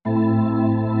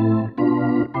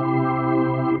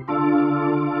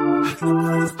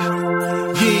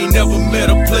never met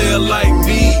a player like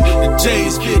me. The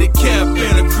J's fit a cap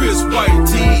and a crisp white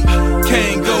tee.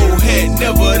 Can't go hat,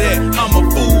 never that. I'm a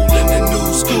fool in the new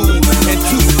school and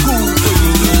too cool for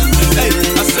you lose. Hey,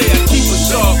 I say I keep a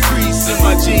sharp crease in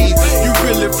my jeans. You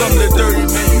really from the dirty,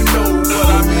 man, you know what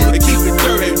I mean. They keep it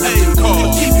dirty, hey, car,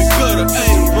 keep it gutter,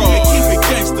 hey, bro, and keep it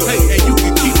gangster, hey, and you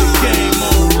can keep the game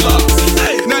on lock.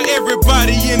 Hey, now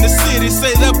everybody in the city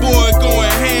say that boy going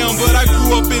ham, but I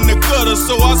grew up in the gutter,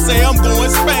 so I say I'm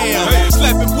going spam. Hey,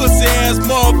 slapping pussy ass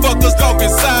motherfuckers talking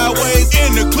sideways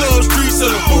in the club streets of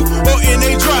the booth or in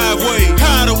they driveway.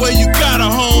 Hideaway, you got a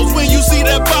homes when you see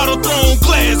that bottle thrown,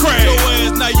 glass crack your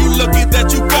ass. Now you lucky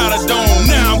that you got a dome.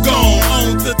 Now I'm gone on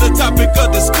to the topic of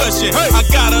discussion. Hey, I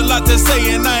got a lot to say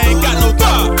and I ain't got no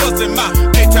thought. Bustin' my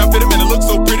A-Town fit him and it looks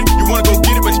so pretty. You wanna go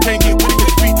get it, but you can't get with it.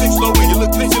 Cause you think slow and you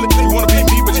look clean. You wanna be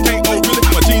me, but you can't. Oh really?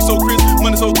 My jeans so crisp,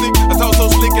 money so thick, I talk so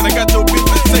slick, and I got your bitch.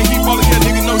 Say he falling, yeah,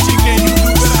 nigga, no she can't. You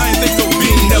do better, I ain't think so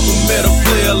big. Never met a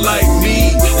player like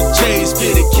me. The J's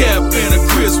fit a cap and a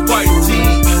crisp white tee.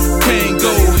 Can't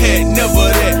go hat, never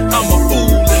that. I'm a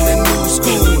fool in the new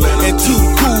school and too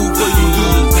cool for you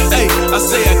dudes. Hey, I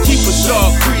say I keep a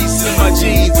sharp crease in my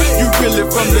jeans. You really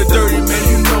from the dirty, man,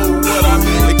 you know what I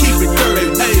mean. They keep it dirty,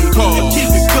 hey, car, and keep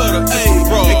it gutter, hey,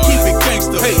 bro, and keep it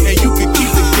gangster, hey, and you can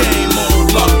keep the game on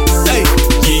lock. Hey,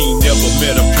 you ain't never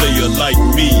met a player like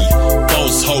me.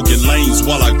 Boss hogging lanes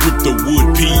while I grip the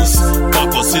wood piece.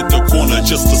 Poppers hit the corner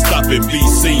just to stop and be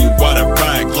seen. While the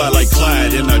ride glide like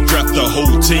Clyde and I draft the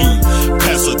whole team.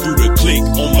 Pass her through the click,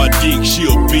 on my dick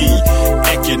she'll be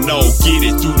acting all get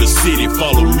it through the city,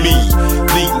 follow me.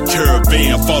 Leading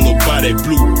caravan followed by that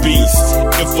blue beast.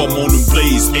 If I'm on them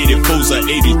blades, 84s or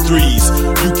 83s,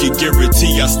 you can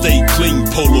guarantee I stay clean.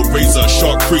 Polo razor,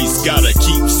 shark crease, gotta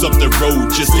keep something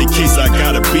road just in case I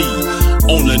gotta be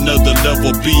on another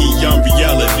level beyond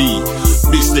reality.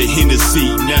 Mix the Hennessy,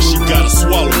 now she gotta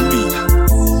swallow me.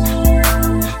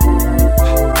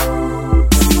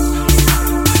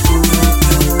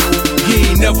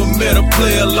 Never met a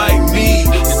player like me.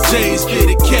 The J's fit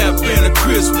a cap and a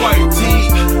crisp white tee.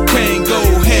 Can't go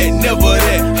hat, never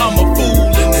that. I'm a fool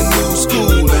in the new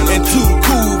school and too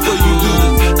cool for you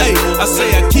dudes. Hey, I say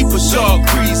I keep a sharp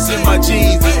crease in my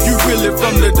jeans. You really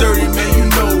from the dirty, man, you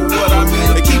know what I mean.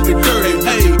 They keep it dirty,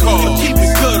 hey, car, keep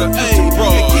it gutter, hey, bro,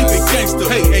 and keep it gangster,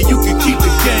 hey, and you can keep